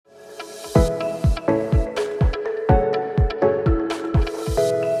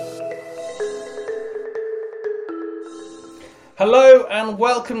Hello and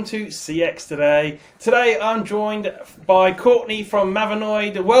welcome to CX Today. Today I'm joined by Courtney from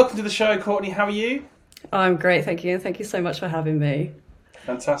Mavinoid. Welcome to the show, Courtney. How are you? I'm great, thank you. Thank you so much for having me.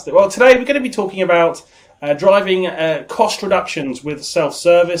 Fantastic. Well, today we're going to be talking about driving cost reductions with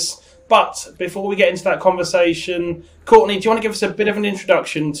self-service. But before we get into that conversation, Courtney, do you want to give us a bit of an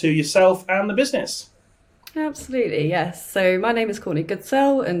introduction to yourself and the business? Absolutely, yes. So my name is Courtney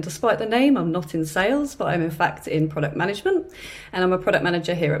Goodsell, and despite the name, I'm not in sales, but I'm in fact in product management, and I'm a product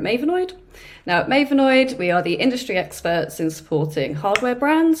manager here at Mavinoid. Now at Mavinoid, we are the industry experts in supporting hardware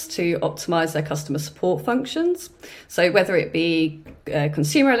brands to optimize their customer support functions. So whether it be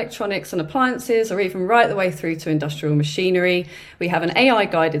consumer electronics and appliances, or even right the way through to industrial machinery, we have an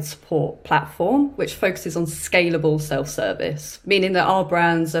AI-guided support platform which focuses on scalable self-service, meaning that our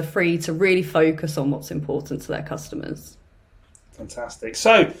brands are free to really focus on what's important to their customers. Fantastic.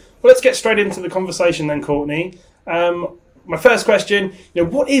 So, well, let's get straight into the conversation then, Courtney. My first question,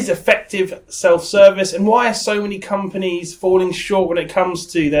 what is effective self-service and why are so many companies falling short when it comes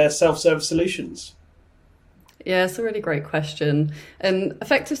to their self-service solutions? Yeah, it's a really great question. And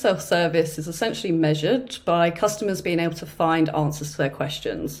effective self-service is essentially measured by customers being able to find answers to their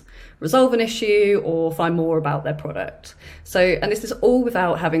questions, resolve an issue, or find more about their product. And this is all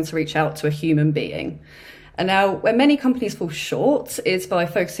without having to reach out to a human being. And now, where many companies fall short is by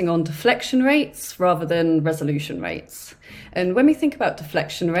focusing on deflection rates rather than resolution rates. And when we think about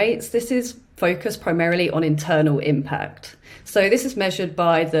deflection rates, this is focused primarily on internal impact. So this is measured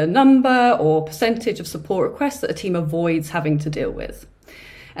by the number or percentage of support requests that a team avoids having to deal with.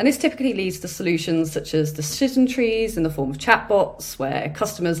 And this typically leads to solutions such as decision trees in the form of chatbots, where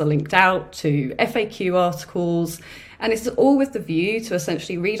customers are linked out to FAQ articles. And this is all with the view to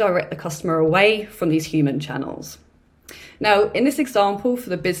essentially redirect the customer away from these human channels. Now, in this example, for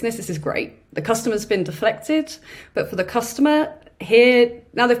the business, this is great. The customer's been deflected, but for the customer, here,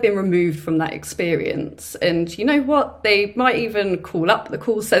 now they've been removed from that experience. And you know what? They might even call up the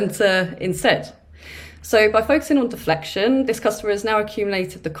call center instead. So by focusing on deflection, this customer has now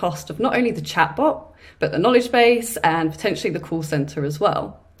accumulated the cost of not only the chatbot, but the knowledge base and potentially the call center as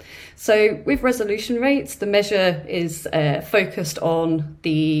well. So with resolution rates, the measure is focused on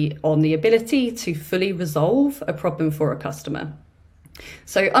the ability to fully resolve a problem for a customer.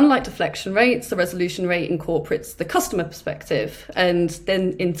 So unlike deflection rates, the resolution rate incorporates the customer perspective. And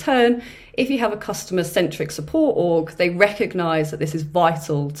then in turn, if you have a customer-centric support org, they recognise that this is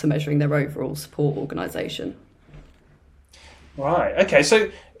vital to measuring their overall support organisation. Right. Okay. So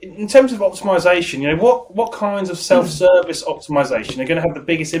in terms of optimization, what kinds of self-service optimization are going to have the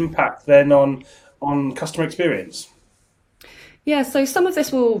biggest impact then on customer experience? Yeah. So some of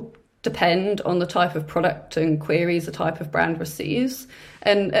this will depend on the type of product and queries the type of brand receives.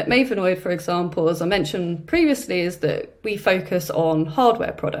 And at Mavinoid, for example, as I mentioned previously, is that we focus on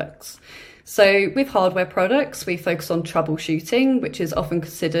hardware products. So with hardware products, we focus on troubleshooting, which is often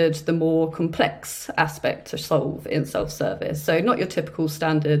considered the more complex aspect to solve in self-service. So not your typical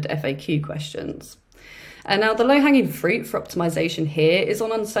standard FAQ questions. And now the low-hanging fruit for optimization here is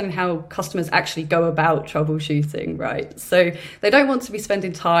on understanding how customers actually go about troubleshooting, right? So they don't want to be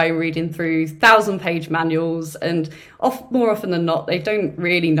spending time reading through 1,000-page manuals, and more often than not, they don't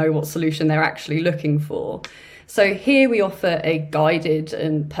really know what solution they're actually looking for. So here we offer a guided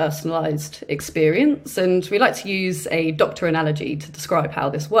and personalized experience, and we like to use a doctor analogy to describe how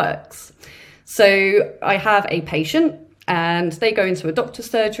this works. So I have a patient, and they go into a doctor's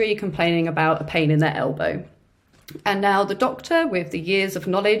surgery complaining about a pain in their elbow. And now the doctor, with the years of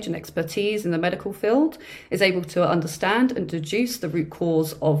knowledge and expertise in the medical field, is able to understand and deduce the root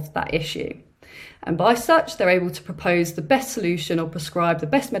cause of that issue. And by such, they're able to propose the best solution or prescribe the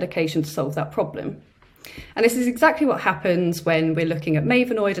best medication to solve that problem. And this is exactly what happens when we're looking at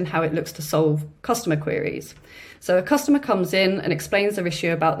Mavinoid and how it looks to solve customer queries. So a customer comes in and explains their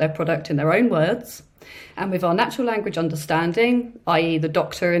issue about their product in their own words. And with our natural language understanding, i.e. the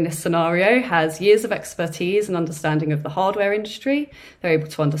doctor in this scenario has years of expertise and understanding of the hardware industry, they're able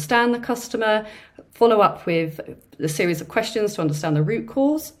to understand the customer, follow up with a series of questions to understand the root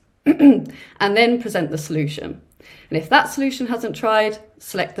cause, and then present the solution. And if that solution hasn't tried,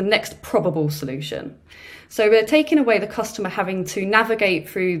 select the next probable solution. So we're taking away the customer having to navigate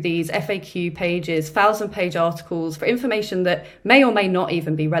through these FAQ pages, 1,000-page articles for information that may or may not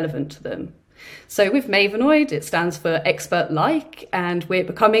even be relevant to them. So with Mavinoid, it stands for expert-like, and we're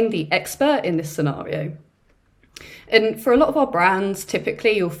becoming the expert in this scenario. And for a lot of our brands,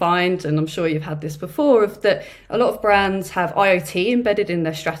 typically you'll find, and I'm sure you've had this before, that a lot of brands have IoT embedded in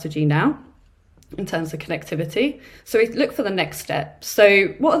their strategy now in terms of connectivity. So we look for the next step. So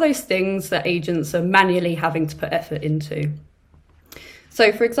what are those things that agents are manually having to put effort into?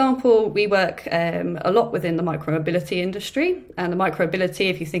 So, for example, we work a lot within the micromobility industry. And the micromobility,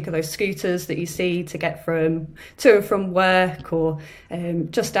 if you think of those scooters that you see to get to and from work or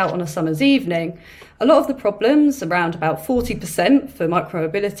just out on a summer's evening, a lot of the problems, around about 40% for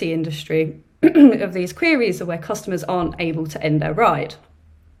micromobility industry of these queries, are where customers aren't able to end their ride.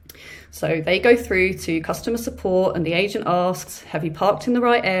 So they go through to customer support and the agent asks, have you parked in the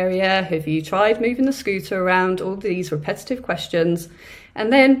right area? Have you tried moving the scooter around? All these repetitive questions.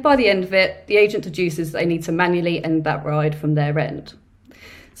 And then by the end of it, the agent deduces they need to manually end that ride from their end.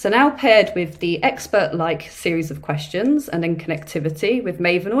 So now paired with the expert-like series of questions and then connectivity with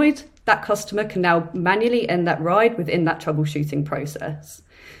Mavenoid, that customer can now manually end that ride within that troubleshooting process.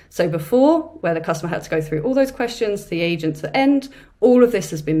 So before, where the customer had to go through all those questions, the agent to end, all of this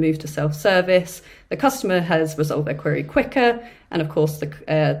has been moved to self-service. The customer has resolved their query quicker. And of course,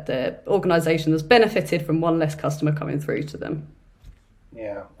 the organisation has benefited from one less customer coming through to them.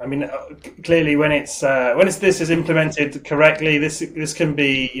 Yeah, I mean, clearly, when this is implemented correctly, this can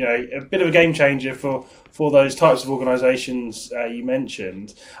be a bit of a game changer for those types of organisations you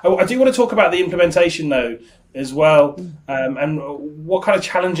mentioned. I do want to talk about the implementation though as well, and what kind of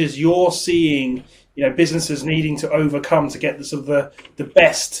challenges you're seeing, businesses needing to overcome to get the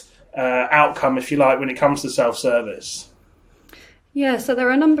best outcome, if you like, when it comes to self-service. Yeah, so there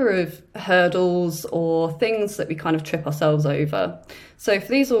are a number of hurdles or things that we kind of trip ourselves over. So for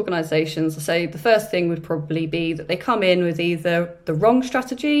these organisations, I say the first thing would probably be that they come in with either the wrong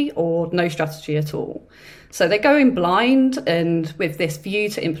strategy or no strategy at all. So they go in blind and with this view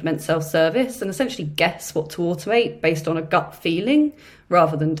to implement self-service and essentially guess what to automate based on a gut feeling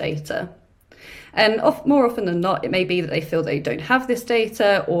rather than data. And more often than not, it may be that they feel they don't have this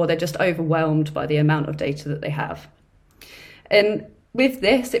data or they're just overwhelmed by the amount of data that they have. And with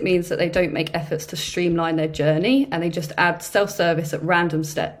this, it means that they don't make efforts to streamline their journey and they just add self-service at random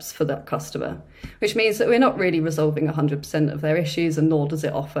steps for that customer, which means that we're not really resolving 100% of their issues and nor does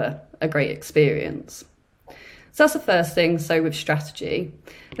it offer a great experience. So that's the first thing, so with strategy.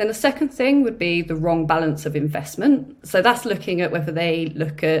 Then the second thing would be the wrong balance of investment. So that's looking at whether they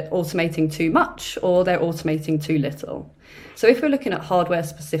look at automating too much or they're automating too little. So if we're looking at hardware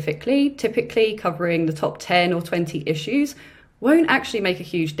specifically, typically covering the top 10 or 20 issues won't actually make a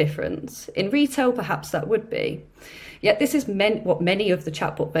huge difference. In retail, perhaps that would be. Yet this is what many of the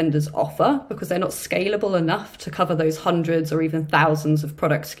chatbot vendors offer because they're not scalable enough to cover those hundreds or even thousands of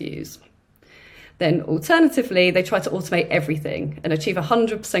product SKUs. Then alternatively, they try to automate everything and achieve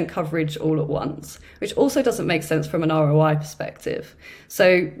 100% coverage all at once, which also doesn't make sense from an ROI perspective.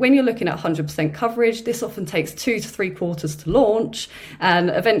 So when you're looking at 100% coverage, this often takes 2 to 3 quarters to launch.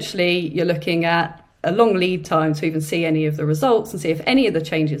 And eventually you're looking at a long lead time to even see any of the results and see if any of the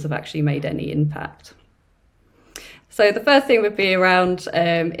changes have actually made any impact. So the first thing would be around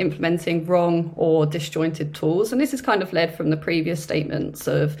implementing wrong or disjointed tools. And this is kind of led from the previous statements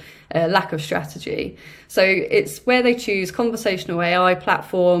of lack of strategy. So it's where they choose conversational AI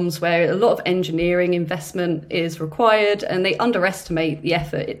platforms where a lot of engineering investment is required and they underestimate the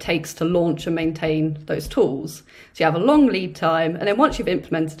effort it takes to launch and maintain those tools. So you have a long lead time. And then once you've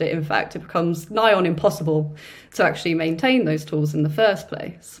implemented it, in fact, it becomes nigh on impossible to actually maintain those tools in the first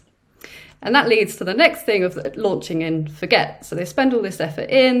place. And that leads to the next thing of launching and forget. So they spend all this effort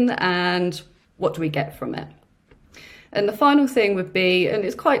in and what do we get from it? And the final thing would be, and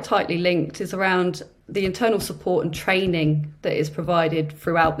it's quite tightly linked, is around the internal support and training that is provided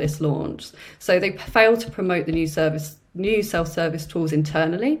throughout this launch. So they fail to promote the new self-service tools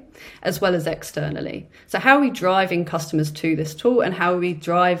internally as well as externally. So how are we driving customers to this tool and how are we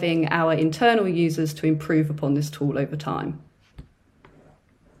driving our internal users to improve upon this tool over time?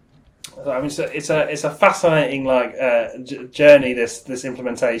 I mean, it's a fascinating journey. This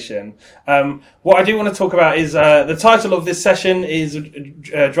implementation. What I do want to talk about is the title of this session is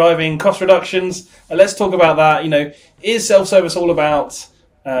driving cost reductions. Let's talk about that. Is self-service all about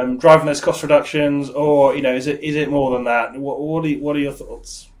driving those cost reductions, or is it more than that? What are your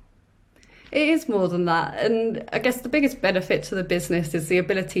thoughts? It is more than that. And I guess the biggest benefit to the business is the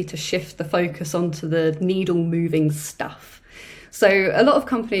ability to shift the focus onto the needle moving stuff. So a lot of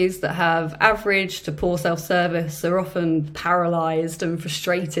companies that have average to poor self-service are often paralysed and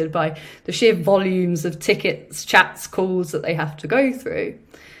frustrated by the sheer volumes of tickets, chats, calls that they have to go through.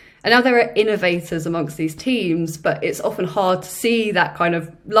 And now there are innovators amongst these teams, but it's often hard to see that kind of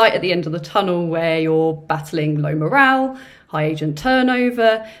light at the end of the tunnel where you're battling low morale, high agent turnover,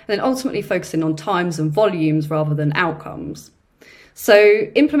 and then ultimately focusing on times and volumes rather than outcomes. So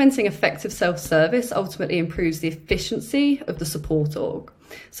implementing effective self-service ultimately improves the efficiency of the support org.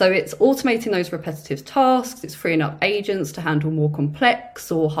 So it's automating those repetitive tasks, it's freeing up agents to handle more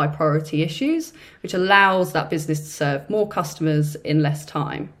complex or high priority issues, which allows that business to serve more customers in less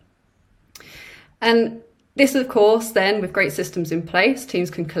time. And this, of course, then with great systems in place, teams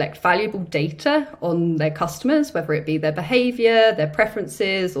can collect valuable data on their customers, whether it be their behaviour, their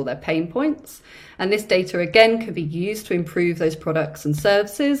preferences, or their pain points. And this data, again, can be used to improve those products and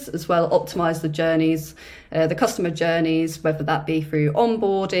services, as well optimise the journeys, the customer journeys, whether that be through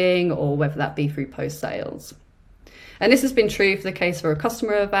onboarding or whether that be through post-sales. And this has been true for the case for a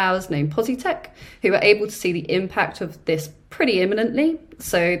customer of ours named Positech, who were able to see the impact of this pretty imminently.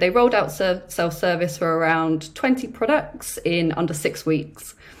 So they rolled out self-service for around 20 products in under 6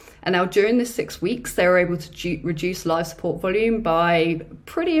 weeks. And now during this 6 weeks, they were able to reduce live support volume by a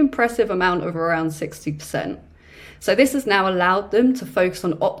pretty impressive amount of around 60%. So this has now allowed them to focus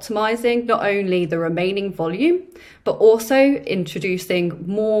on optimizing not only the remaining volume, but also introducing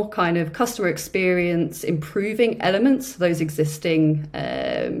more kind of customer experience, improving elements to those existing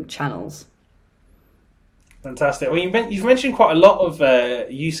channels. Fantastic. Well, you've mentioned quite a lot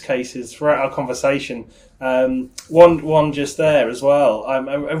of use cases throughout our conversation. One just there as well.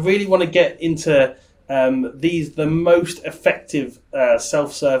 I really want to get into the most effective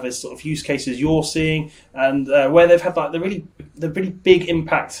self-service sort of use cases you're seeing, and where they've had like the really big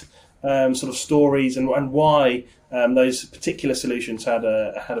impact sort of stories, and why those particular solutions had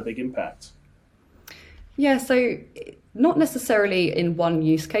a big impact. Yeah, so not necessarily in one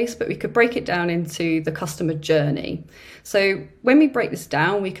use case, but we could break it down into the customer journey. So when we break this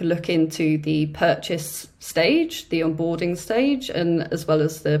down, we can look into the purchase stage, the onboarding stage, and as well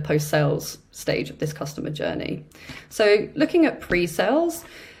as the post-sales stage of this customer journey. So looking at pre-sales,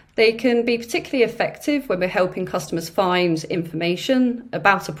 they can be particularly effective when we're helping customers find information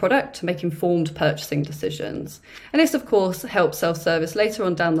about a product to make informed purchasing decisions. And this, of course, helps self-service later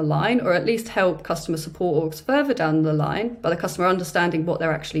on down the line, or at least help customer support orgs further down the line by the customer understanding what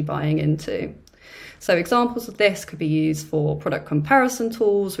they're actually buying into. So examples of this could be used for product comparison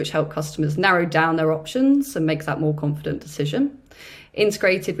tools, which help customers narrow down their options and make that more confident decision.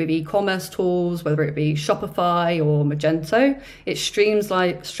 Integrated with e-commerce tools, whether it be Shopify or Magento, it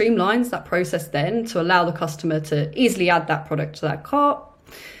streamlines that process then to allow the customer to easily add that product to that cart.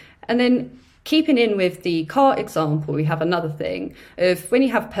 And then keeping in with the cart example, we have another thing of when you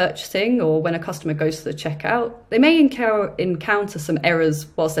have purchasing or when a customer goes to the checkout, they may encounter some errors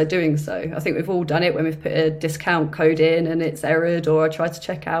whilst they're doing so. I think we've all done it when we've put a discount code in and it's errored, or I try to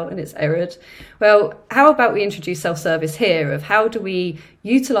check out and it's errored. Well, how about we introduce self-service here of how do we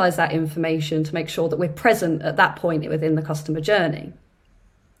utilize that information to make sure that we're present at that point within the customer journey?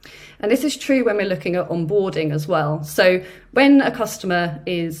 And this is true when we're looking at onboarding as well. So when a customer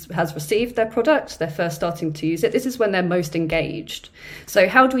has received their product, they're first starting to use it, this is when they're most engaged. So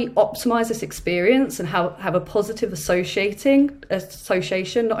how do we optimize this experience and have a positive association,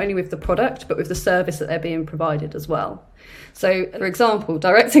 not only with the product, but with the service that they're being provided as well? So, for example,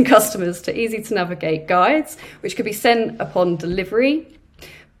 directing customers to easy to navigate guides, which could be sent upon delivery,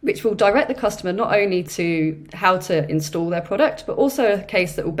 which will direct the customer not only to how to install their product, but also a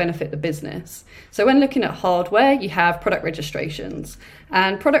case that will benefit the business. So when looking at hardware, you have product registrations.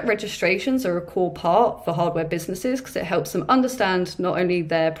 And product registrations are a core part for hardware businesses because it helps them understand not only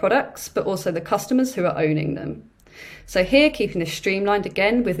their products, but also the customers who are owning them. So here, keeping this streamlined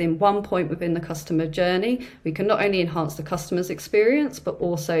again within one point within the customer journey, we can not only enhance the customer's experience, but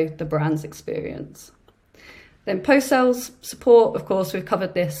also the brand's experience. Then post-sales support, of course, we've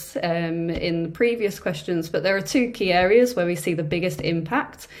covered this in the previous questions, but there are two key areas where we see the biggest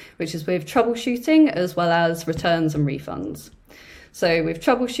impact, which is with troubleshooting as well as returns and refunds. So with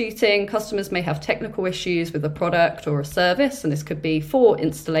troubleshooting, customers may have technical issues with a product or a service, and this could be for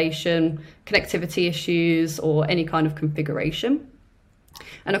installation, connectivity issues, or any kind of configuration.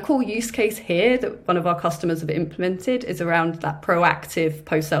 And a cool use case here that one of our customers have implemented is around that proactive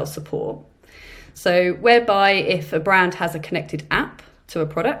post-sales support. So whereby if a brand has a connected app to a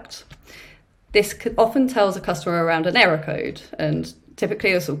product, this often tells a customer around an error code, and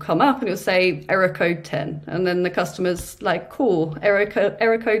typically this will come up and it'll say error code 10, and then the customer's like, cool, error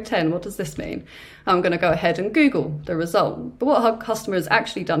code 10, what does this mean? I'm going to go ahead and Google the result. But what our customer has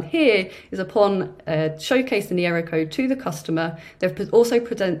actually done here is upon showcasing the error code to the customer, they've also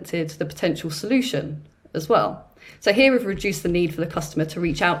presented the potential solution as well. So here we've reduced the need for the customer to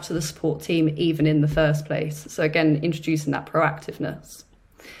reach out to the support team even in the first place. So again, introducing that proactiveness.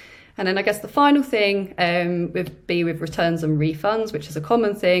 And then I guess the final thing would be with returns and refunds, which is a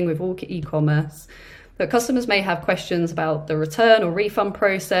common thing with all e-commerce. But customers may have questions about the return or refund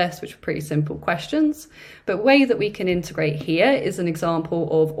process, which are pretty simple questions. But the way that we can integrate here is an example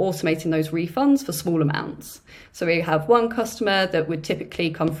of automating those refunds for small amounts. So we have one customer that would typically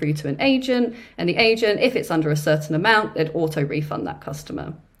come through to an agent, and the agent, if it's under a certain amount, they'd auto refund that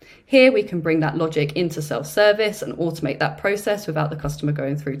customer. Here we can bring that logic into self-service and automate that process without the customer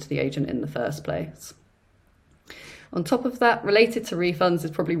going through to the agent in the first place. On top of that, related to refunds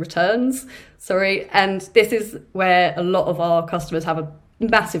is probably returns. And this is where a lot of our customers have a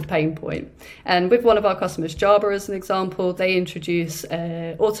massive pain point. And with one of our customers, Java as an example, they introduce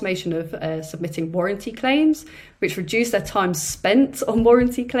automation of submitting warranty claims, which reduce their time spent on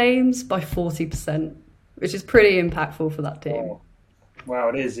warranty claims by 40%, which is pretty impactful for that team. Wow,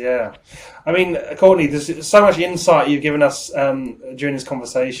 it is, yeah. I mean, Courtney, there's so much insight you've given us during this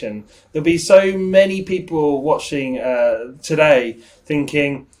conversation. There'll be so many people watching today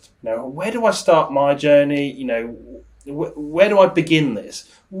thinking, where do I start my journey? Where do I begin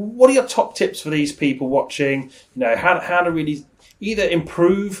this? What are your top tips for these people watching? How to really either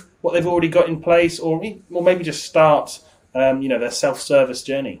improve what they've already got in place or maybe just start, their self-service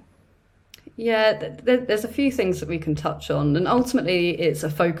journey? Yeah, there's a few things that we can touch on, and ultimately it's a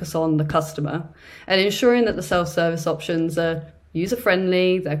focus on the customer and ensuring that the self-service options are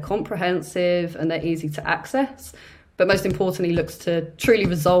user-friendly, they're comprehensive, and they're easy to access. But most importantly, looks to truly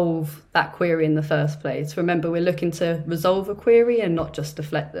resolve that query in the first place. Remember, we're looking to resolve a query and not just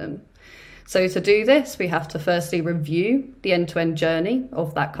deflect them. So to do this, we have to firstly review the end-to-end journey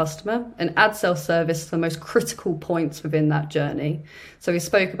of that customer and add self-service to the most critical points within that journey. So we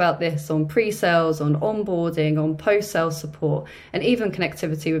spoke about this on pre-sales, on onboarding, on post-sales support, and even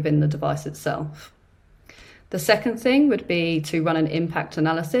connectivity within the device itself. The second thing would be to run an impact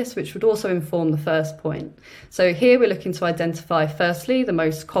analysis, which would also inform the first point. So here we're looking to identify, firstly, the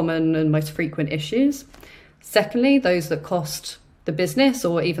most common and most frequent issues. Secondly, those that cost the business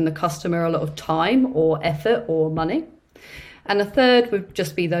or even the customer a lot of time or effort or money. And the third would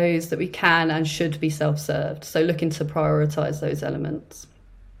just be those that we can and should be self-served. So looking to prioritize those elements.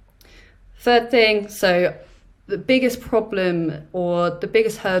 Third thing, so the biggest problem or the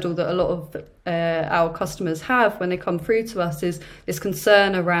biggest hurdle that a lot of our customers have when they come through to us is this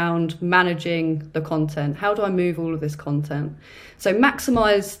concern around managing the content. How do I move all of this content? So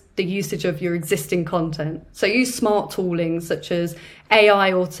maximize the usage of your existing content. So use smart tooling such as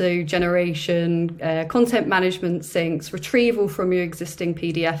AI auto generation, content management syncs, retrieval from your existing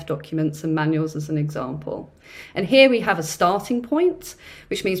PDF documents and manuals as an example. And here we have a starting point,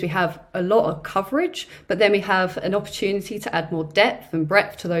 which means we have a lot of coverage, but then we have an opportunity to add more depth and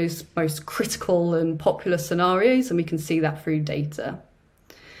breadth to those most critical and popular scenarios, and we can see that through data.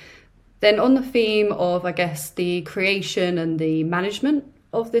 Then on the theme of, the creation and the management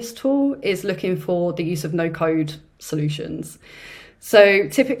of this tool is looking for the use of no-code solutions. So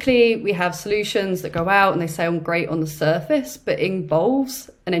typically we have solutions that go out and they sound great on the surface, but involves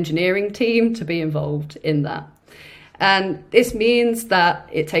an engineering team to be involved in that. And this means that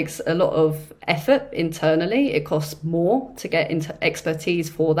it takes a lot of effort internally. It costs more to get into expertise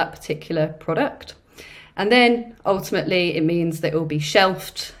for that particular product. And then ultimately it means that it will be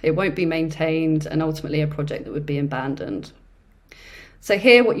shelved, it won't be maintained, and ultimately a project that would be abandoned. So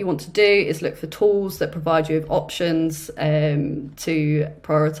here what you want to do is look for tools that provide you with options to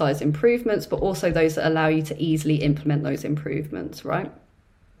prioritize improvements, but also those that allow you to easily implement those improvements, right?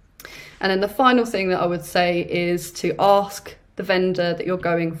 And then the final thing that I would say is to ask the vendor that you're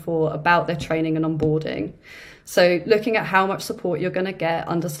going for about their training and onboarding. So looking at how much support you're going to get,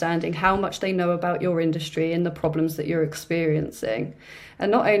 understanding how much they know about your industry and the problems that you're experiencing.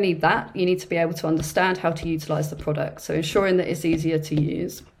 And not only that, you need to be able to understand how to utilize the product. So ensuring that it's easier to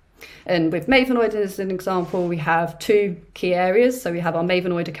use. And with Mavenoid as an example, we have two key areas. So we have our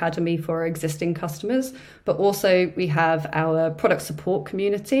Mavenoid Academy for our existing customers, but also we have our product support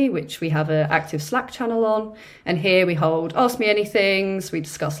community, which we have an active Slack channel on. And here we hold Ask Me Anythings, we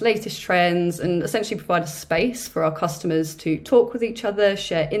discuss latest trends and essentially provide a space for our customers to talk with each other,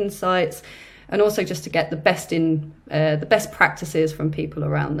 share insights, and also just to get the best practices from people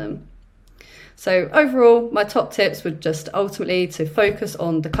around them. So overall, my top tips would just ultimately to focus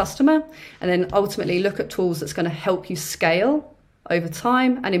on the customer and then ultimately look at tools that's going to help you scale over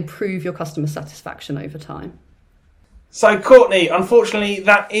time and improve your customer satisfaction over time. So Courtney, unfortunately,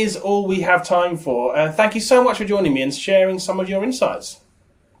 that is all we have time for. Thank you so much for joining me and sharing some of your insights.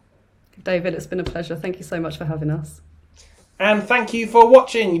 David, it's been a pleasure. Thank you so much for having us. And thank you for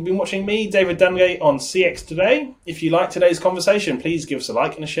watching. You've been watching me, David Dungay, on CX Today. If you like today's conversation, please give us a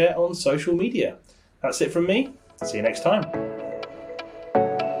like and a share on social media. That's it from me. See you next time.